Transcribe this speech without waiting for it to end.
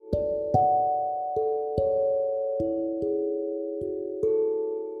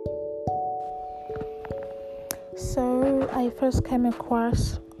So I first came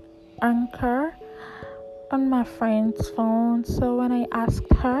across Anchor on my friend's phone. So when I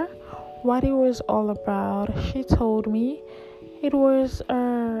asked her what it was all about, she told me it was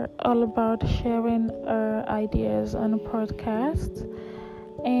all about sharing ideas on a podcast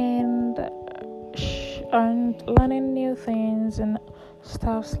and learning new things and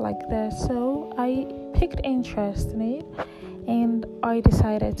stuffs like that. So I picked interest in it and I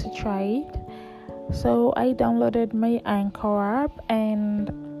decided to try it. So I downloaded my Anchor app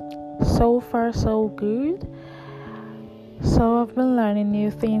and so far so good. So I've been learning new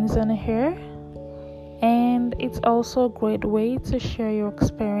things on here, and it's also a great way to share your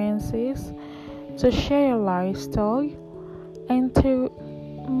experiences, to share your lifestyle, and to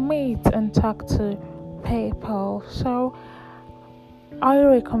meet and talk to people. So I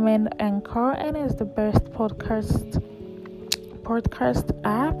recommend Anchor, and it's the best podcast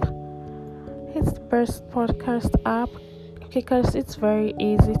app. It's the best podcast app because it's very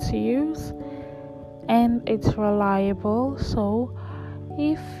easy to use and it's reliable. So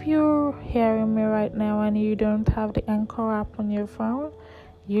if you're hearing me right now and you don't have the Anchor app on your phone,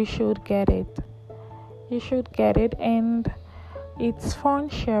 you should get it. And it's fun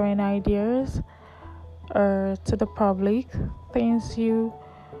sharing ideas to the public, things you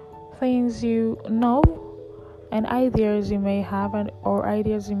know, and ideas you may have or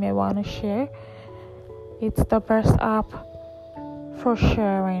ideas you may want to share. It's the best app for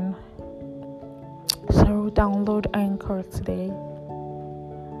sharing. So download Anchor today.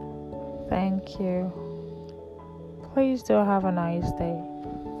 Thank you. Please do have a nice day.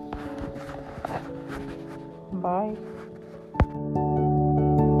 Bye.